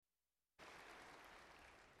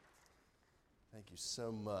you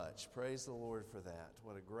so much. Praise the Lord for that.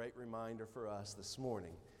 What a great reminder for us this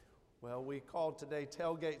morning. Well, we called today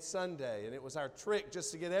Tailgate Sunday, and it was our trick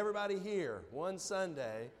just to get everybody here one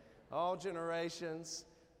Sunday, all generations.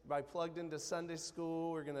 Everybody plugged into Sunday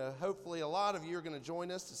school. We're going to, hopefully, a lot of you are going to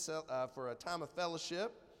join us for a time of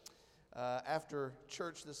fellowship after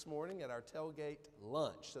church this morning at our tailgate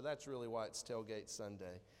lunch. So that's really why it's Tailgate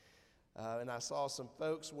Sunday. And I saw some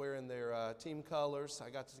folks wearing their team colors. I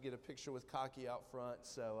got to get a picture with Cocky out front,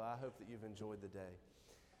 so I hope that you've enjoyed the day.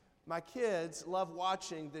 My kids love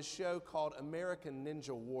watching this show called American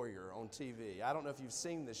Ninja Warrior on TV. I don't know if you've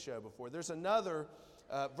seen this show before. There's another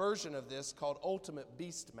version of this called Ultimate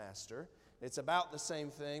Beastmaster. It's about the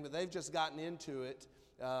same thing, but they've just gotten into it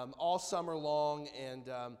all summer long. And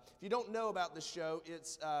if you don't know about the show,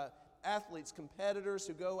 it's athletes, competitors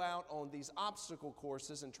who go out on these obstacle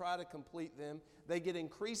courses and try to complete them. They get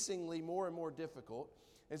increasingly more and more difficult.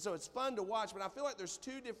 And so it's fun to watch, but I feel like there's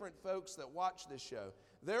two different folks that watch this show.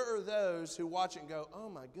 There are those who watch it and go, oh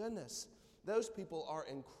my goodness, those people are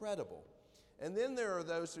incredible. And then there are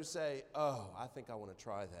those who say, oh, I think I want to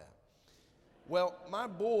try that. Well, my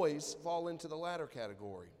boys fall into the latter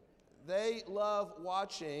category. They love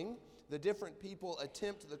watching the different people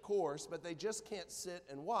attempt the course, but they just can't sit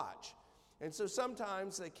and watch. And so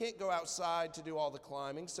sometimes they can't go outside to do all the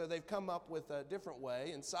climbing, so they've come up with a different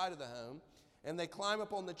way inside of the home, and they climb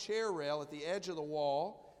up on the chair rail at the edge of the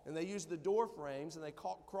wall, and they use the door frames, and they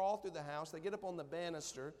crawl through the house. They get up on the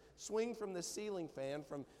banister, swing from the ceiling fan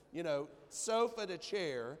from, sofa to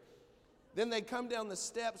chair. Then they come down the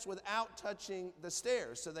steps without touching the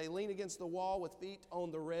stairs. So they lean against the wall with feet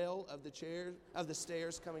on the rail of the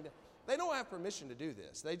stairs coming down. They don't have permission to do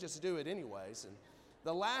this. They just do it anyways. And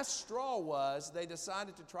the last straw was they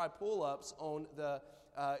decided to try pull-ups on the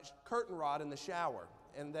curtain rod in the shower.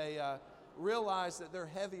 And they realized that they're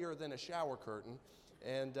heavier than a shower curtain.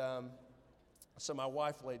 And so my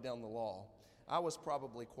wife laid down the law. I was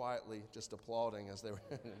probably quietly just applauding as they were,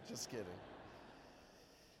 just kidding.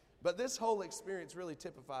 But this whole experience really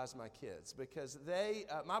typifies my kids because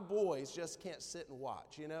my boys just can't sit and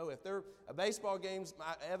watch. If they're a baseball games,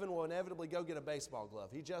 Evan will inevitably go get a baseball glove.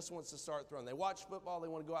 He just wants to start throwing. They watch football, they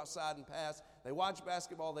want to go outside and pass. They watch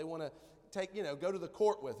basketball, they want to go to the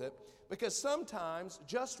court with it. Because sometimes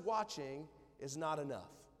just watching is not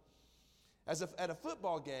enough. At a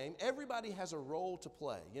football game, everybody has a role to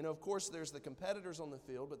play. Of course, there's the competitors on the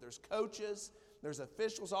field, but there's coaches, there's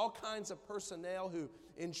officials, all kinds of personnel who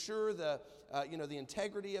ensure the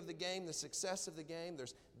integrity of the game, the success of the game.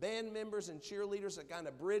 There's band members and cheerleaders that kind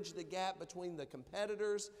of bridge the gap between the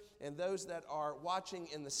competitors and those that are watching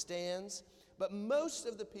in the stands. But most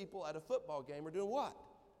of the people at a football game are doing what?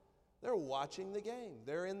 They're watching the game.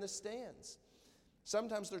 They're in the stands.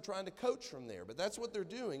 Sometimes they're trying to coach from there, but that's what they're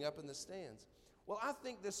doing up in the stands. Well, I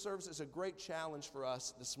think this serves as a great challenge for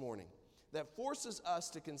us this morning that forces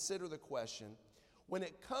us to consider the question, when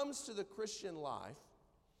it comes to the Christian life,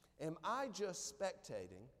 am I just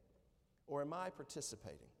spectating or am I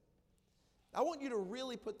participating? I want you to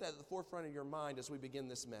really put that at the forefront of your mind as we begin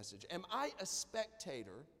this message. Am I a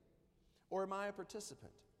spectator or am I a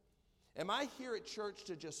participant? Am I here at church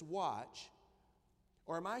to just watch?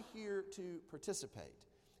 Or am I here to participate?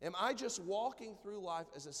 Am I just walking through life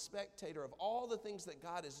as a spectator of all the things that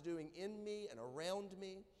God is doing in me and around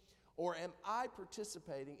me? Or am I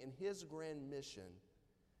participating in His grand mission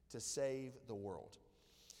to save the world?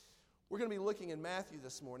 We're going to be looking in Matthew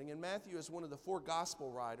this morning, and Matthew is one of the four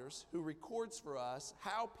gospel writers who records for us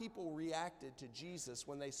how people reacted to Jesus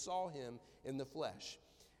when they saw Him in the flesh.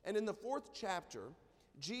 And in the 4th chapter,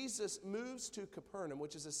 Jesus moves to Capernaum,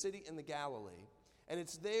 which is a city in the Galilee. And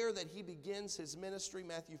it's there that He begins His ministry.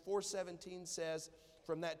 Matthew 4:17 says,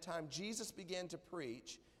 from that time Jesus began to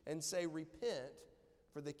preach and say, repent,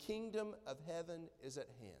 for the kingdom of heaven is at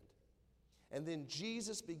hand. And then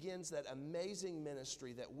Jesus begins that amazing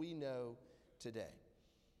ministry that we know today.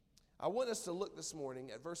 I want us to look this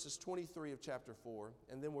morning at verses 23 of chapter 4,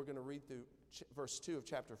 and then we're going to read through verse 2 of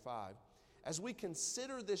chapter 5, as we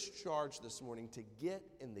consider this charge this morning to get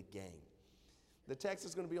in the game. The text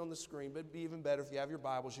is going to be on the screen, but it'd be even better if you have your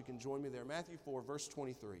Bibles, you can join me there. Matthew 4, verse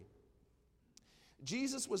 23.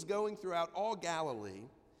 Jesus was going throughout all Galilee,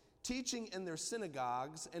 teaching in their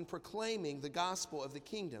synagogues and proclaiming the gospel of the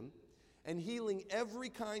kingdom and healing every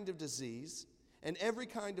kind of disease and every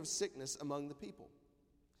kind of sickness among the people.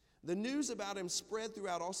 The news about Him spread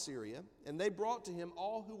throughout all Syria, and they brought to Him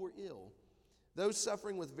all who were ill, those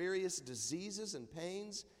suffering with various diseases and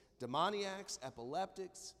pains, demoniacs,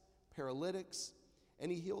 epileptics, paralytics,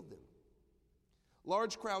 and He healed them.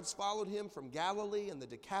 Large crowds followed Him from Galilee and the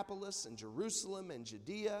Decapolis and Jerusalem and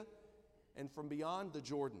Judea and from beyond the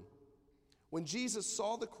Jordan. When Jesus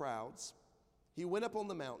saw the crowds, he went up on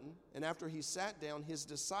the mountain, and after he sat down, his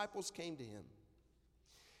disciples came to him.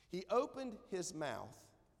 He opened his mouth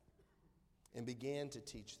and began to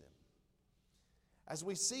teach them. As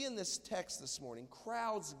we see in this text this morning,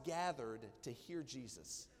 crowds gathered to hear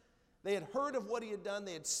Jesus. They had heard of what he had done,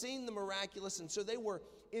 they had seen the miraculous, and so they were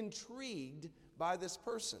intrigued by this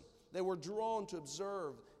person. They were drawn to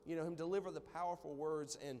observe, him deliver the powerful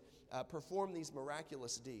words and perform these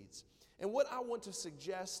miraculous deeds. And what I want to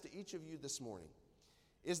suggest to each of you this morning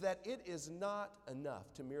is that it is not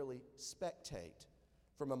enough to merely spectate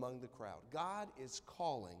from among the crowd. God is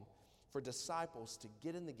calling for disciples to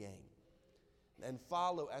get in the game and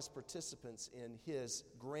follow as participants in his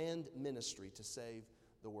grand ministry to save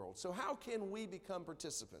the world. So how can we become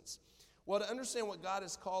participants? Well, to understand what God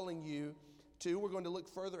is calling you to, we're going to look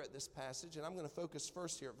further at this passage, and I'm going to focus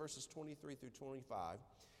first here at verses 23 through 25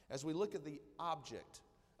 as we look at the object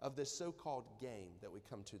of this so-called game that we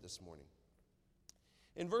come to this morning.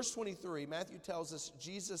 In verse 23, Matthew tells us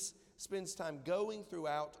Jesus spends time going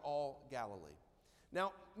throughout all Galilee.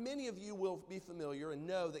 Now, many of you will be familiar and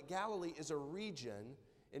know that Galilee is a region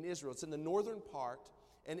in Israel. It's in the northern part,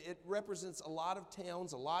 and it represents a lot of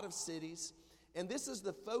towns, a lot of cities, and this is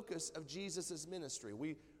the focus of Jesus' ministry.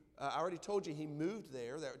 I already told you he moved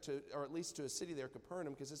there, or at least to a city there,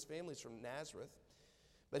 Capernaum, because his family's from Nazareth.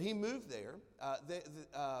 But he moved there.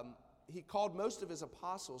 He called most of his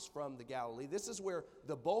apostles from the Galilee. This is where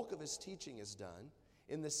the bulk of his teaching is done.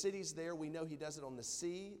 In the cities there, we know he does it on the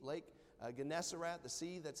sea, Lake Gennesaret, the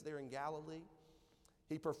sea that's there in Galilee.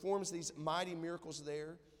 He performs these mighty miracles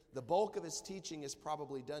there. The bulk of his teaching is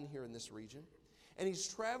probably done here in this region. And he's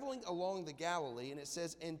traveling along the Galilee, and it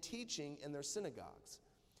says, and teaching in their synagogues.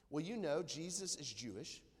 Well, you know, Jesus is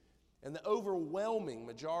Jewish, and the overwhelming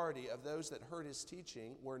majority of those that heard his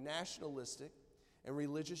teaching were nationalistic and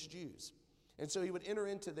religious Jews. And so he would enter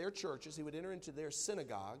into their churches, he would enter into their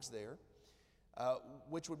synagogues there,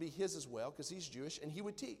 which would be his as well, because he's Jewish, and he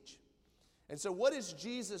would teach. And so what is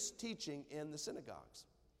Jesus teaching in the synagogues?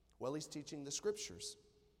 Well, he's teaching the Scriptures.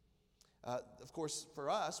 Of course,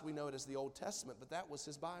 for us, we know it as the Old Testament, but that was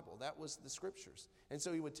his Bible. That was the Scriptures. And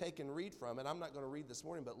so he would take and read from it. I'm not going to read this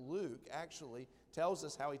morning, but Luke actually tells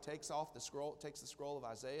us how he takes the scroll of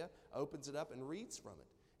Isaiah, opens it up, and reads from it.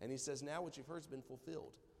 And he says, now what you've heard has been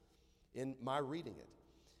fulfilled in my reading it.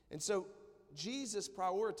 And so Jesus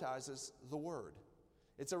prioritizes the Word.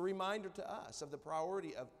 It's a reminder to us of the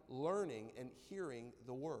priority of learning and hearing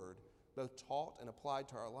the Word, both taught and applied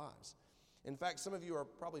to our lives. In fact, some of you are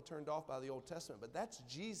probably turned off by the Old Testament, but that's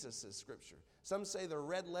Jesus' Scripture. Some say they're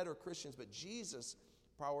red-letter Christians, but Jesus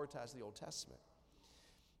prioritized the Old Testament.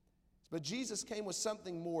 But Jesus came with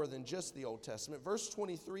something more than just the Old Testament. Verse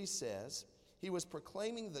 23 says, he was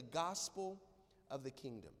proclaiming the gospel of the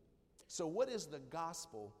kingdom. So what is the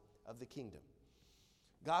gospel of the kingdom?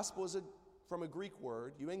 Gospel is from a Greek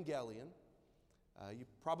word, euangelion. You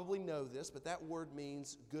probably know this, but that word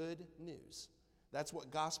means good news. That's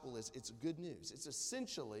what gospel is. It's good news. It's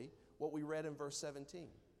essentially what we read in verse 17,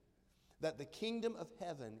 that the kingdom of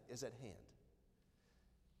heaven is at hand.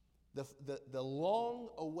 The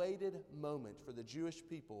long-awaited moment for the Jewish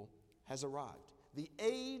people has arrived. The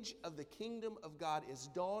age of the kingdom of God is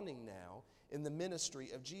dawning now in the ministry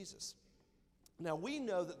of Jesus. Now, we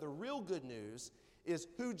know that the real good news is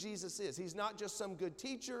who Jesus is. He's not just some good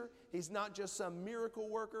teacher. He's not just some miracle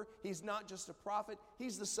worker. He's not just a prophet.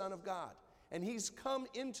 He's the Son of God. And he's come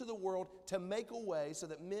into the world to make a way so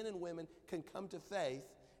that men and women can come to faith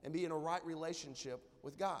and be in a right relationship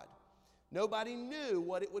with God. Nobody knew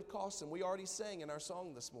what it would cost him. We already sang in our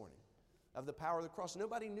song this morning of the power of the cross.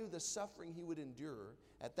 Nobody knew the suffering he would endure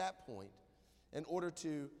at that point in order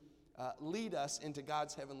to lead us into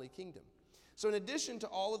God's heavenly kingdom. So in addition to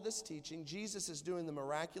all of this teaching, Jesus is doing the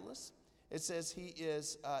miraculous. It says he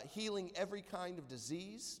is healing every kind of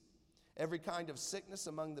disease, every kind of sickness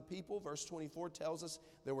among the people. Verse 24 tells us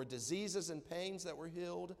there were diseases and pains that were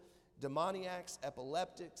healed, demoniacs,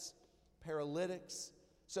 epileptics, paralytics.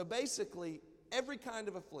 So basically, every kind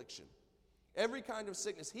of affliction, every kind of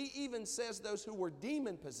sickness. He even says those who were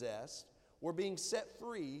demon-possessed were being set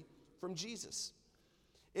free from Jesus.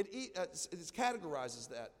 It categorizes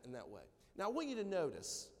that in that way. Now, I want you to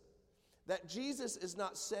notice that Jesus is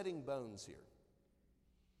not setting bones here.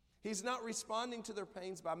 He's not responding to their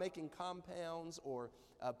pains by making compounds or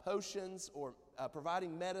potions or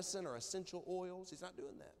providing medicine or essential oils. He's not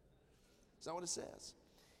doing that. That's not what it says.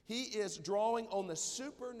 He is drawing on the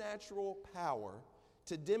supernatural power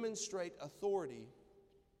to demonstrate authority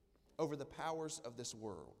over the powers of this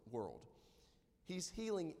world. He's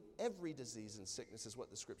healing every disease and sickness, is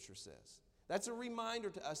what the Scripture says. That's a reminder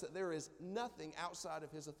to us that there is nothing outside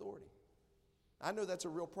of His authority. I know that's a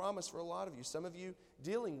real promise for a lot of you. Some of you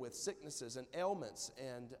dealing with sicknesses and ailments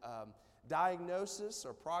and diagnosis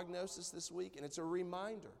or prognosis this week, and it's a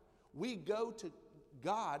reminder. We go to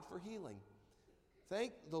God for healing.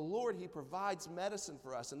 Thank the Lord He provides medicine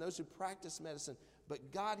for us and those who practice medicine,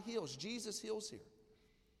 but God heals. Jesus heals here.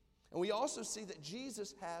 And we also see that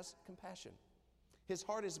Jesus has compassion. His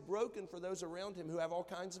heart is broken for those around Him who have all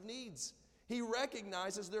kinds of needs. He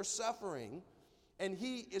recognizes their suffering, and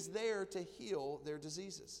He is there to heal their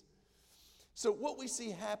diseases. So what we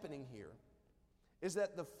see happening here is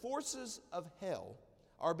that the forces of hell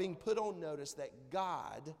are being put on notice that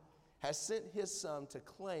God has sent His Son to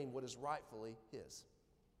claim what is rightfully His.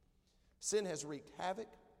 Sin has wreaked havoc.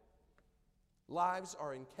 Lives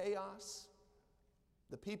are in chaos.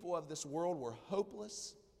 The people of this world were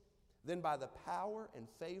hopeless. Then by the power and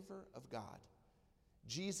favor of God,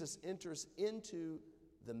 Jesus enters into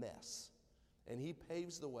the mess, and He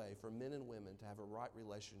paves the way for men and women to have a right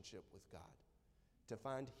relationship with God, to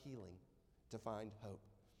find healing, to find hope.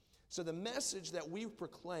 So the message that we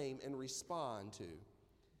proclaim and respond to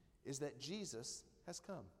is that Jesus has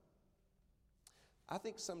come. I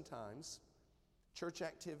think sometimes church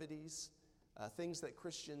activities, things that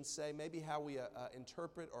Christians say, maybe how we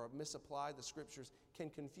interpret or misapply the Scriptures, can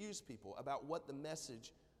confuse people about what the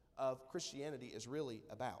message of Christianity is really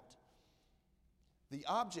about. The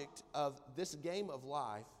object of this game of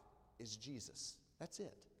life is Jesus. That's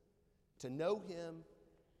it. To know Him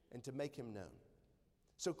and to make Him known.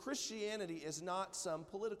 So Christianity is not some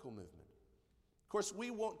political movement. Of course,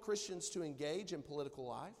 we want Christians to engage in political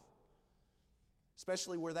life,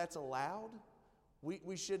 especially where that's allowed.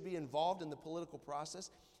 We should be involved in the political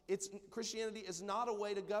process. Christianity is not a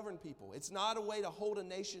way to govern people. It's not a way to hold a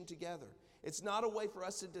nation together. It's not a way for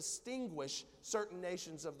us to distinguish certain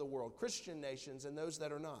nations of the world, Christian nations and those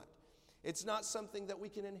that are not. It's not something that we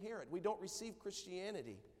can inherit. We don't receive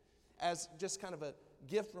Christianity as just kind of a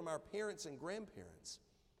gift from our parents and grandparents.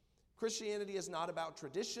 Christianity is not about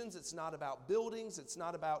traditions. It's not about buildings. It's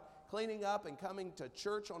not about cleaning up and coming to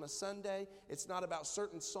church on a Sunday. It's not about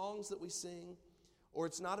certain songs that we sing. Or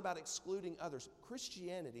it's not about excluding others.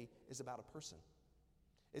 Christianity is about a person.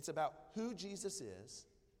 It's about who Jesus is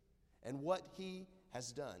and what He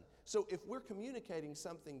has done. So if we're communicating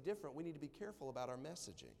something different, we need to be careful about our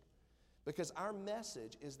messaging. Because our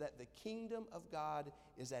message is that the kingdom of God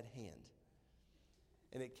is at hand.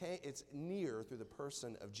 And it's near through the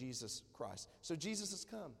person of Jesus Christ. So Jesus has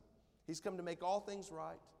come. He's come to make all things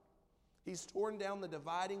right. He's torn down the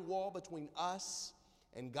dividing wall between us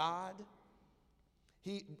and God.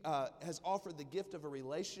 He has offered the gift of a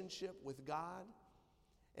relationship with God.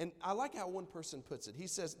 And I like how one person puts it. He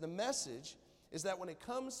says, the message is that when it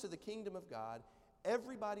comes to the kingdom of God,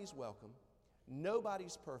 everybody's welcome,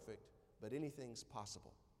 nobody's perfect, but anything's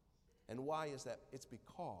possible. And why is that? It's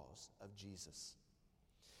because of Jesus.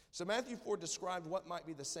 So Matthew 4 described what might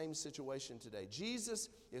be the same situation today. Jesus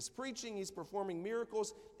is preaching, He's performing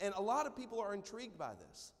miracles, and a lot of people are intrigued by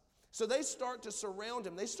this. So they start to surround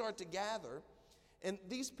Him, they start to gather. And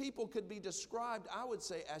these people could be described, I would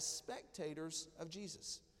say, as spectators of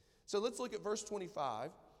Jesus. So let's look at verse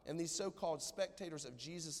 25 and these so-called spectators of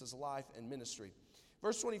Jesus' life and ministry.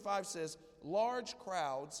 Verse 25 says, large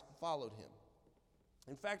crowds followed Him.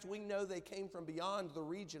 In fact, we know they came from beyond the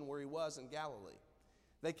region where He was in Galilee.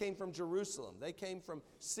 They came from Jerusalem. They came from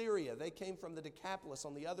Syria. They came from the Decapolis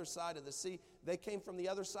on the other side of the sea. They came from the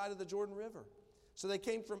other side of the Jordan River. So they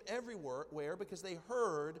came from everywhere because they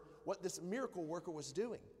heard what this miracle worker was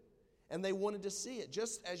doing. And they wanted to see it,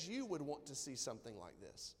 just as you would want to see something like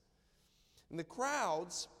this. And the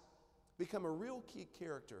crowds become a real key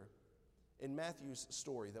character in Matthew's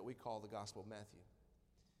story that we call the Gospel of Matthew.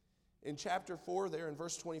 In chapter 4, there in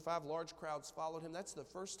verse 25, large crowds followed Him. That's the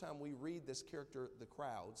first time we read this character, the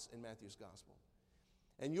crowds, in Matthew's Gospel.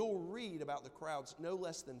 And you'll read about the crowds no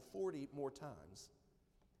less than 40 more times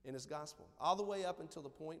in His Gospel, all the way up until the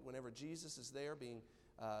point whenever Jesus is there being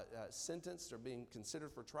sentenced or being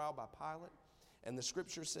considered for trial by Pilate. And the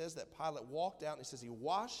Scripture says that Pilate walked out and it says He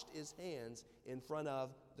washed His hands in front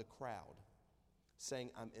of the crowd, saying,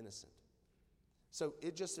 I'm innocent. So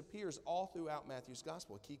it just appears all throughout Matthew's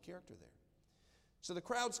Gospel, a key character there. So the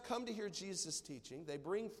crowds come to hear Jesus' teaching. They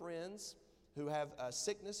bring friends who have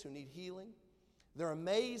sickness, who need healing. They're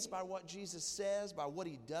amazed by what Jesus says, by what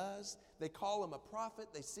He does. They call Him a prophet.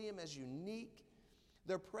 They see Him as unique.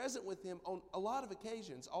 They're present with Him on a lot of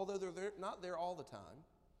occasions, although they're not there all the time.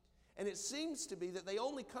 And it seems to be that they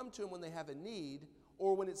only come to Him when they have a need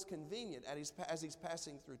or when it's convenient as He's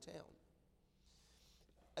passing through town.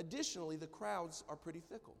 additionally, the crowds are pretty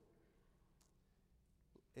fickle.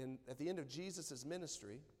 At the end of Jesus'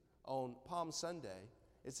 ministry on Palm Sunday,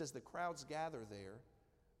 it says the crowds gather there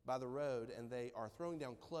by the road, and they are throwing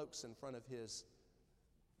down cloaks in front of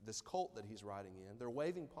this colt that he's riding in. They're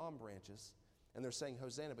waving palm branches, and they're saying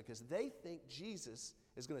Hosanna because they think Jesus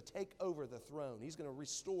is going to take over the throne. He's going to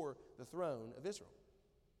restore the throne of Israel.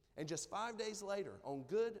 And just 5 days later, on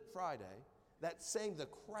Good Friday, the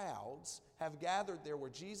crowds have gathered there where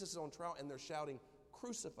Jesus is on trial, and they're shouting,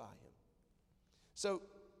 "Crucify him." So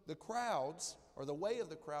the crowds, or the way of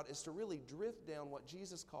the crowd, is to really drift down what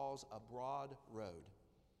Jesus calls a broad road.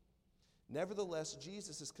 Nevertheless,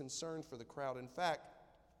 Jesus is concerned for the crowd. In fact,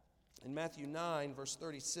 in Matthew 9, verse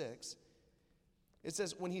 36, it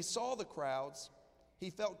says, when he saw the crowds, he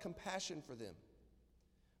felt compassion for them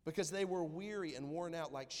because they were weary and worn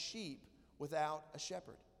out like sheep without a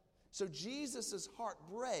shepherd. So Jesus' heart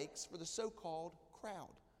breaks for the so-called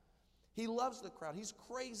crowd. He loves the crowd. He's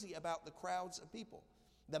crazy about the crowds of people,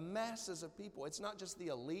 the masses of people. It's not just the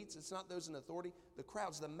elites. It's not those in authority. The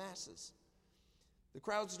crowds, the masses. The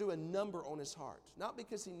crowds do a number on his heart, not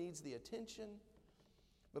because he needs the attention,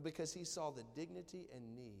 but because he saw the dignity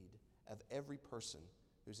and need of every person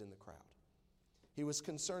who's in the crowd. He was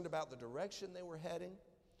concerned about the direction they were heading.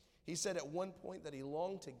 He said at one point that he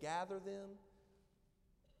longed to gather them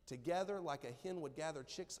together like a hen would gather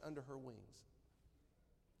chicks under her wings.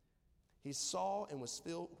 He saw and was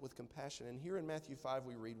filled with compassion. And here in Matthew 5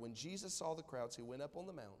 we read, when Jesus saw the crowds, he went up on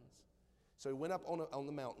the mountains. So he went up on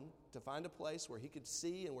the mountain to find a place where he could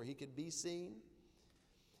see and where he could be seen.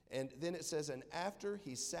 And then it says, and after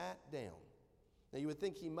he sat down. Now you would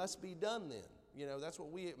think he must be done then. You know, that's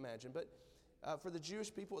what we imagine. But for the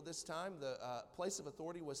Jewish people at this time, the place of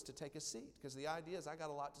authority was to take a seat. Because the idea is I got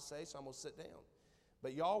a lot to say, so I'm going to sit down.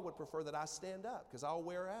 But y'all would prefer that I stand up because I'll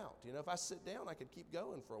wear out. You know, if I sit down, I could keep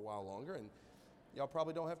going for a while longer. And y'all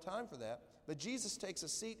probably don't have time for that. But Jesus takes a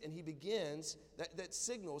seat and he begins, that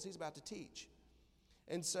signals he's about to teach.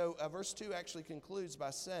 And so verse 2 actually concludes by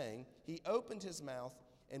saying, he opened his mouth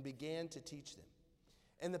and began to teach them.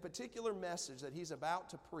 And the particular message that he's about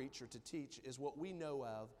to preach or to teach is what we know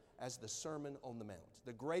of as the Sermon on the Mount,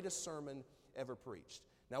 the greatest sermon ever preached.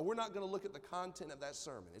 Now, we're not going to look at the content of that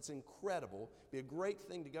sermon. It's incredible. It'd be a great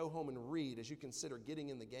thing to go home and read as you consider getting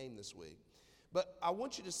in the game this week. But I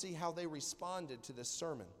want you to see how they responded to this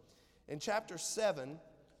sermon. In chapter 7,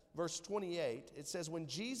 verse 28, it says, when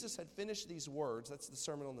Jesus had finished these words, that's the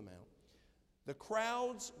Sermon on the Mount, the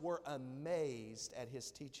crowds were amazed at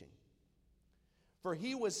his teaching. For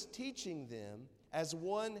he was teaching them as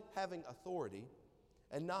one having authority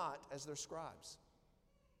and not as their scribes.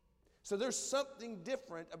 So there's something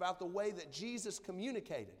different about the way that Jesus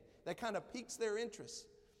communicated that kind of piques their interest,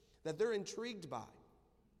 that they're intrigued by.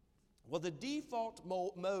 Well, the default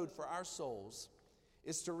mode for our souls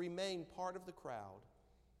is to remain part of the crowd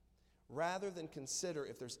rather than consider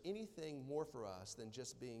if there's anything more for us than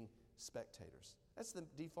just being spectators. That's the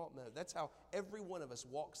default mode. That's how every one of us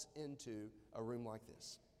walks into a room like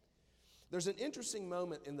this. There's an interesting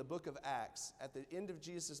moment in the book of Acts at the end of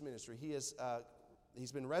Jesus' ministry. He's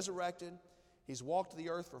been resurrected. He's walked the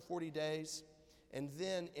earth for 40 days. And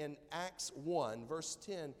then in Acts 1, verse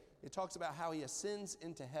 10, it talks about how he ascends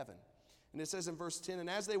into heaven. And it says in verse 10, and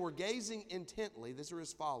as they were gazing intently, these are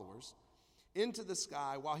his followers, into the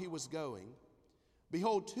sky while he was going,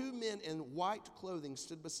 behold, two men in white clothing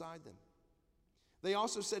stood beside them. They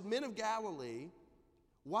also said, men of Galilee,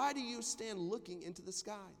 why do you stand looking into the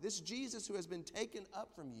sky? This Jesus who has been taken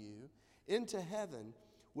up from you into heaven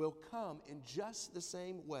will come in just the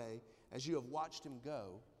same way as you have watched him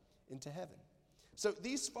go into heaven. So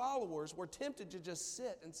these followers were tempted to just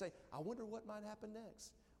sit and say, I wonder what might happen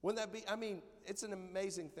next. Wouldn't that be, it's an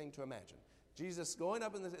amazing thing to imagine. Jesus going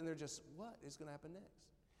up and they're just, what is going to happen next?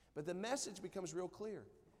 But the message becomes real clear.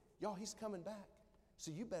 Y'all, he's coming back.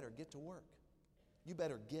 So you better get to work. You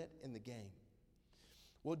better get in the game.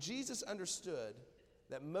 Well, Jesus understood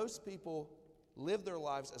that most people live their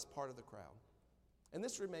lives as part of the crowd. And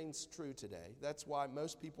this remains true today. That's why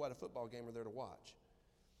most people at a football game are there to watch.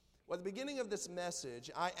 Well, at the beginning of this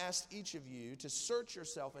message, I asked each of you to search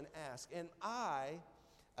yourself and ask, am I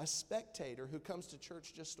a spectator who comes to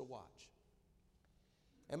church just to watch?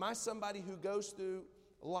 Am I somebody who goes through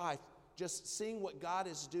life just seeing what God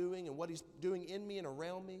is doing and what he's doing in me and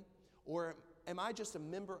around me? Or am I just a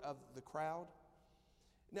member of the crowd?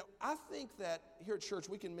 Now, I think that here at church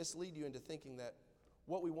we can mislead you into thinking that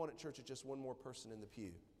what we want at church is just one more person in the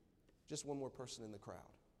pew, just one more person in the crowd.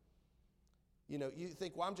 You know, you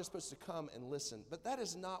think, well, I'm just supposed to come and listen. But that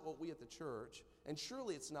is not what we at the church, and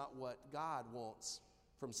surely it's not what God wants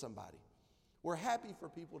from somebody. We're happy for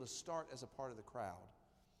people to start as a part of the crowd,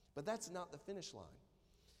 but that's not the finish line.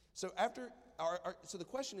 So so the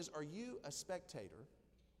question is, are you a spectator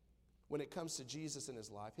when it comes to Jesus and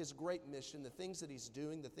his life, his great mission, the things that he's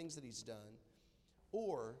doing, the things that he's done?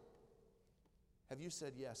 Or have you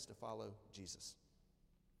said yes to follow Jesus?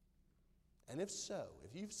 And if so,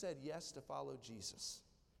 if you've said yes to follow Jesus,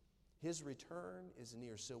 his return is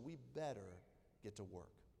near, so we better get to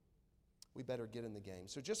work. We better get in the game.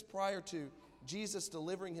 So just prior to Jesus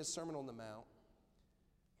delivering his Sermon on the Mount,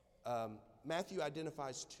 Matthew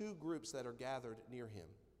identifies two groups that are gathered near him.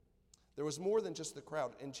 There was more than just the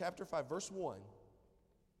crowd. In chapter 5, verse 1,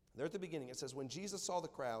 there at the beginning, it says, when Jesus saw the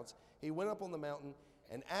crowds, he went up on the mountain,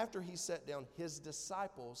 and after he sat down, his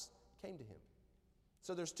disciples came to him.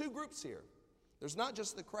 So there's two groups here. There's not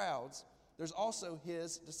just the crowds, there's also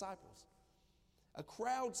his disciples. A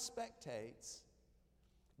crowd spectates,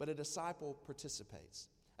 but a disciple participates.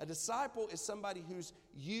 A disciple is somebody who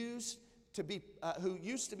used to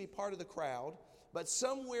be part of the crowd, but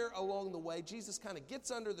somewhere along the way, Jesus kind of gets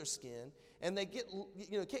under their skin, and they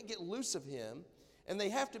can't get loose of him, and they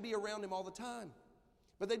have to be around him all the time.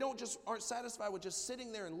 But they aren't satisfied with just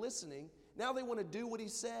sitting there and listening. Now they want to do what he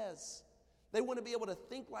says. They want to be able to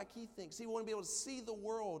think like he thinks. They want to be able to see the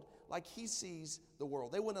world like he sees the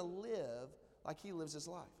world. They want to live like he lives his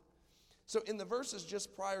life. So in the verses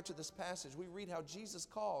just prior to this passage, we read how Jesus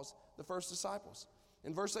calls the first disciples.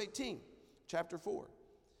 In verse 18, chapter 4,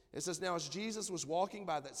 it says, now as Jesus was walking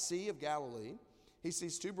by that Sea of Galilee, he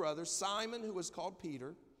sees two brothers, Simon, who was called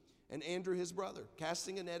Peter, and Andrew his brother,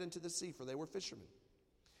 casting a net into the sea, for they were fishermen.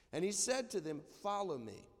 And he said to them, follow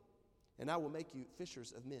me, and I will make you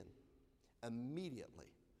fishers of men. Immediately,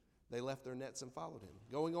 they left their nets and followed him.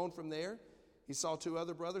 Going on from there, he saw two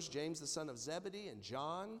other brothers, James the son of Zebedee and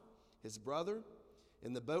John, his brother,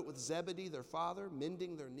 in the boat with Zebedee their father,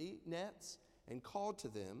 mending their nets, and called to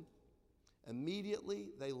them. Immediately,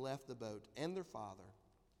 they left the boat and their father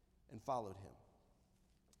and followed him.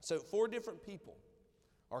 So 4 different people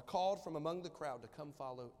are called from among the crowd to come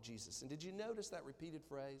follow Jesus. And did you notice that repeated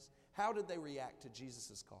phrase? How did they react to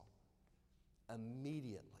Jesus' call?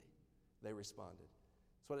 Immediately, they responded.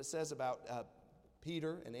 That's what it says about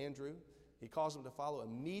Peter and Andrew. He calls them to follow.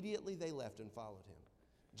 Immediately, they left and followed him.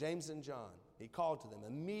 James and John, he called to them.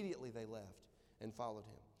 Immediately, they left and followed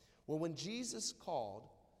him. Well, when Jesus called,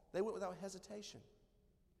 they went without hesitation.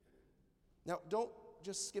 Now, don't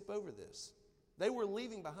just skip over this. They were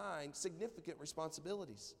leaving behind significant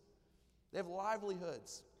responsibilities. They have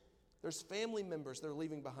livelihoods. There's family members they're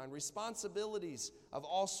leaving behind, responsibilities of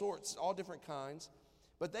all sorts, all different kinds.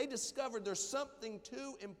 But they discovered there's something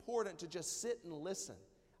too important to just sit and listen.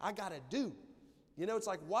 I got to do. You know, it's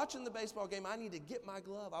like watching the baseball game. I need to get my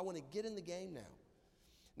glove. I want to get in the game now.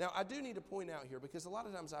 Now, I do need to point out here, because a lot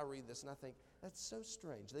of times I read this and I think, that's so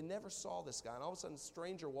strange. They never saw this guy, and all of a sudden a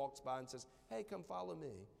stranger walks by and says, hey, come follow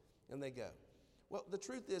me, and they go. Well, the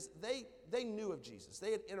truth is, they knew of Jesus.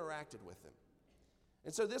 They had interacted with him.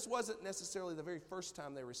 And so this wasn't necessarily the very first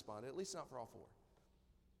time they responded, at least not for all 4.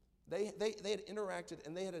 They had interacted,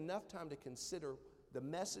 and they had enough time to consider the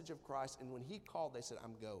message of Christ, and when he called, they said,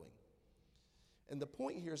 I'm going. And the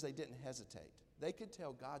point here is they didn't hesitate. They could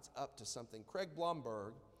tell God's up to something. Craig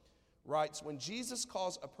Blomberg writes, when Jesus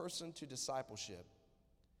calls a person to discipleship,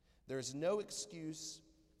 there is no excuse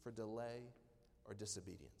for delay or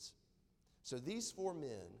disobedience. So these 4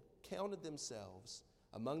 men counted themselves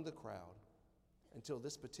among the crowd until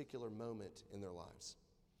this particular moment in their lives.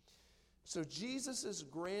 So Jesus'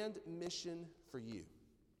 grand mission for you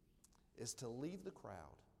is to leave the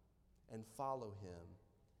crowd and follow him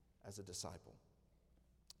as a disciple.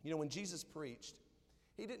 You know, when Jesus preached,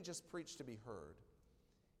 he didn't just preach to be heard.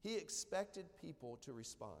 He expected people to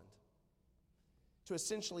respond, to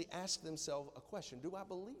essentially ask themselves a question. Do I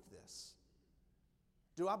believe this?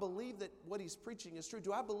 Do I believe that what he's preaching is true?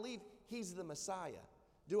 Do I believe he's the Messiah?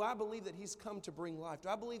 Do I believe that he's come to bring life? Do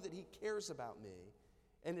I believe that he cares about me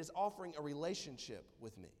and is offering a relationship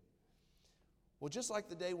with me? Well, just like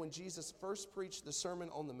the day when Jesus first preached the Sermon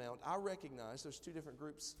on the Mount, I recognize there's 2 different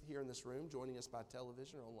groups here in this room joining us by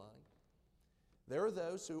television or online. There are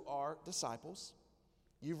those who are disciples.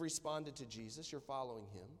 You've responded to Jesus. You're following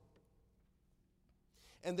him.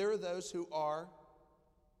 And there are those who are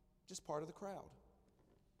just part of the crowd,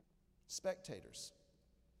 spectators.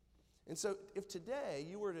 And so if today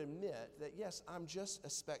you were to admit that, yes, I'm just a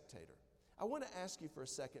spectator, I want to ask you for a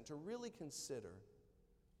second to really consider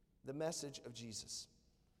the message of Jesus.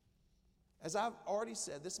 As I've already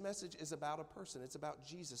said, this message is about a person. It's about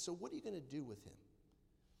Jesus. So what are you going to do with him?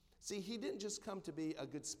 See, he didn't just come to be a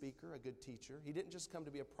good speaker, a good teacher. He didn't just come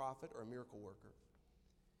to be a prophet or a miracle worker.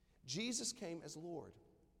 Jesus came as Lord.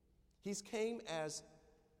 He came as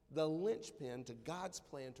the linchpin to God's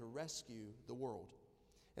plan to rescue the world.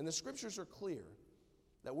 And the scriptures are clear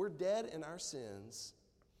that we're dead in our sins,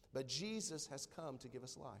 but Jesus has come to give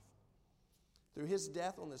us life. Through his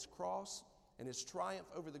death on this cross and his triumph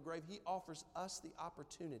over the grave, he offers us the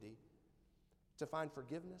opportunity to find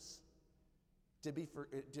forgiveness, to be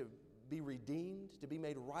redeemed, to be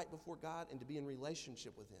made right before God, and to be in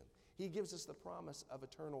relationship with him. He gives us the promise of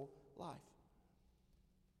eternal life.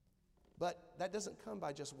 But that doesn't come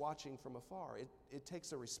by just watching from afar. It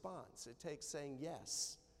takes a response. It takes saying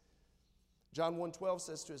yes. John 1:12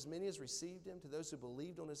 says, to as many as received him, to those who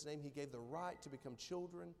believed on his name, he gave the right to become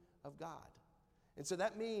children of God. And so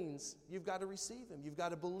that means you've got to receive him. You've got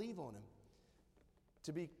to believe on him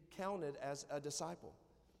to be counted as a disciple.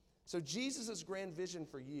 So Jesus' grand vision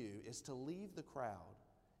for you is to leave the crowd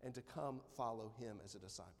and to come follow him as a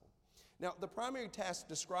disciple. Now, the primary task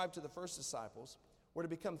described to the first disciples were to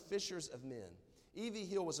become fishers of men. E.V.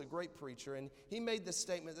 Hill was a great preacher, and he made the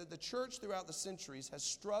statement that the church throughout the centuries has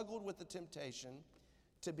struggled with the temptation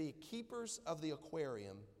to be keepers of the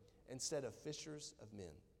aquarium instead of fishers of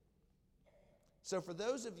men. So for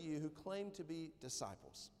those of you who claim to be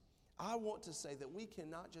disciples, I want to say that we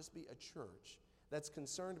cannot just be a church that's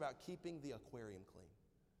concerned about keeping the aquarium clean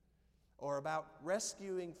or about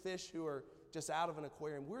rescuing fish who are just out of an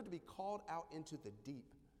aquarium. We're to be called out into the deep.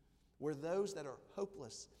 We're those that are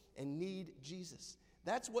hopeless and need Jesus.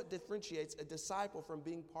 That's what differentiates a disciple from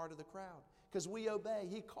being part of the crowd, because we obey.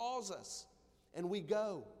 He calls us, and we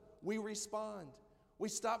go. We respond. We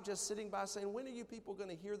stop just sitting by saying, when are you people going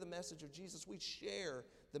to hear the message of Jesus? We share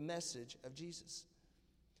the message of Jesus.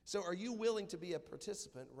 So are you willing to be a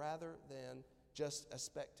participant rather than just a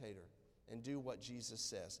spectator and do what Jesus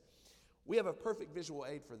says? We have a perfect visual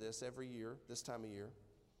aid for this every year, this time of year,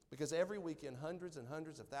 because every weekend hundreds and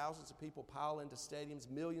hundreds of thousands of people pile into stadiums,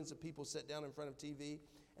 millions of people sit down in front of TV,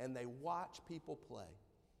 and they watch people play.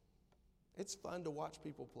 It's fun to watch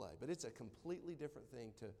people play, but it's a completely different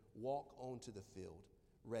thing to walk onto the field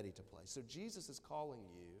ready to play. So Jesus is calling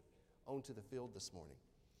you onto the field this morning.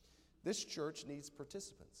 This church needs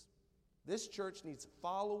participants. This church needs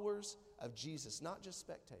followers of Jesus, not just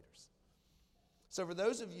spectators. So for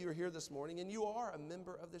those of you who are here this morning, and you are a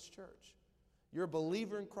member of this church, you're a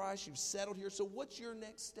believer in Christ, you've settled here, so what's your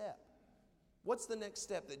next step? What's the next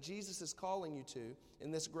step that Jesus is calling you to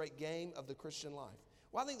in this great game of the Christian life?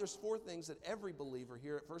 Well, I think there's 4 things that every believer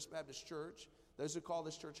here at First Baptist Church, those who call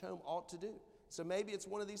this church home, ought to do. So maybe it's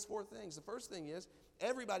one of these 4 things. The first thing is,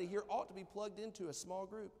 everybody here ought to be plugged into a small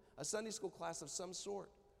group, a Sunday school class of some sort,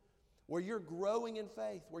 where you're growing in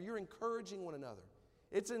faith, where you're encouraging one another.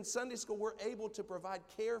 It's in Sunday school we're able to provide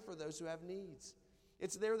care for those who have needs.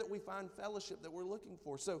 It's there that we find fellowship that we're looking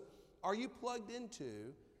for. So are you plugged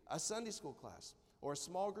into a Sunday school class or a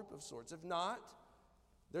small group of sorts? If not,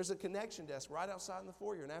 there's a connection desk right outside in the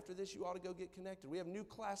foyer, and after this you ought to go get connected. We have new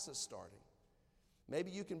classes starting. Maybe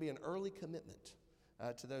you can be an early commitment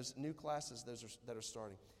to those new classes that are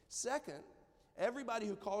starting. Second, everybody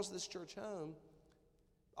who calls this church home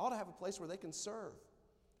ought to have a place where they can serve,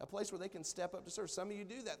 a place where they can step up to serve. Some of you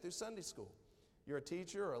do that through Sunday school. You're a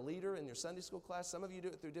teacher or a leader in your Sunday school class. Some of you do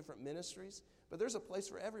it through different ministries, but there's a place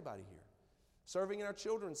for everybody here. Serving in our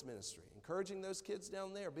children's ministry, encouraging those kids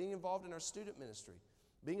down there, being involved in our student ministry,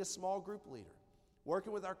 being a small group leader,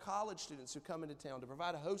 working with our college students who come into town to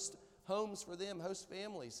provide host homes for them, host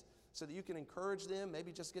families, so that you can encourage them,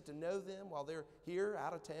 maybe just get to know them while they're here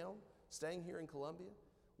out of town, staying here in Columbia.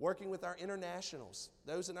 Working with our internationals,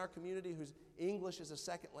 those in our community whose English is a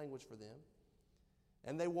second language for them,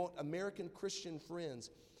 and they want American Christian friends.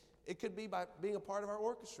 It could be by being a part of our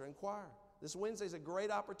orchestra and choir. This Wednesday is a great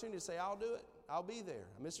opportunity to say, I'll do it. I'll be there.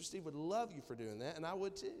 Mr. Steve would love you for doing that, and I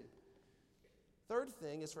would too. Third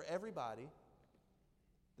thing is for everybody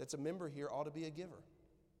that's a member here ought to be a giver.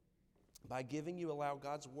 By giving, you allow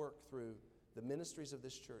God's work through the ministries of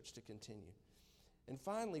this church to continue. And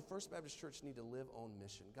finally, First Baptist Church need to live on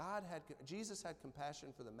mission. Jesus had compassion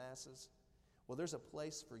for the masses. Well, there's a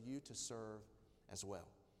place for you to serve as well.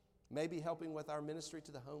 Maybe helping with our ministry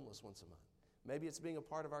to the homeless once a month. Maybe it's being a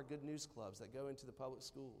part of our good news clubs that go into the public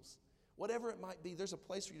schools. Whatever it might be, there's a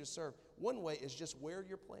place for you to serve. One way is just where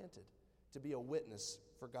you're planted, to be a witness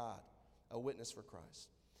for God, a witness for Christ.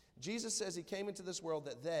 Jesus says he came into this world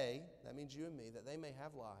that they, that means you and me, that they may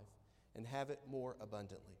have life and have it more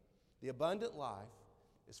abundantly. The abundant life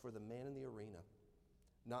is for the man in the arena,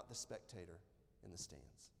 not the spectator in the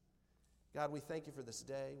stands. God, we thank you for this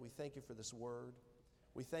day. We thank you for this word.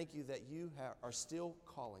 We thank you that you are still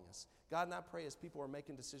calling us. God, and I pray as people are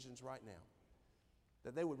making decisions right now,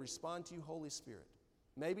 that they would respond to you, Holy Spirit,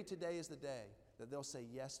 Maybe today is the day that they'll say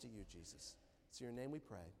yes to you, Jesus. It's in your name we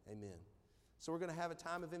pray. Amen. So we're going to have a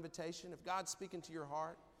time of invitation. If God's speaking to your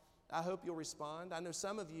heart, I hope you'll respond. I know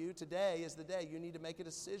some of you, today is the day you need to make a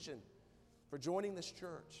decision for joining this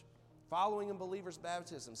church, following in believers'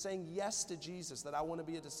 baptism, saying yes to Jesus, that I want to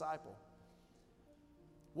be a disciple.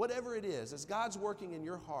 Whatever it is, as God's working in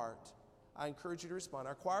your heart, I encourage you to respond.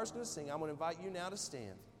 Our choir's going to sing. I'm going to invite you now to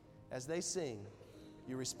stand. As they sing,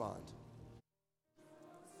 you respond.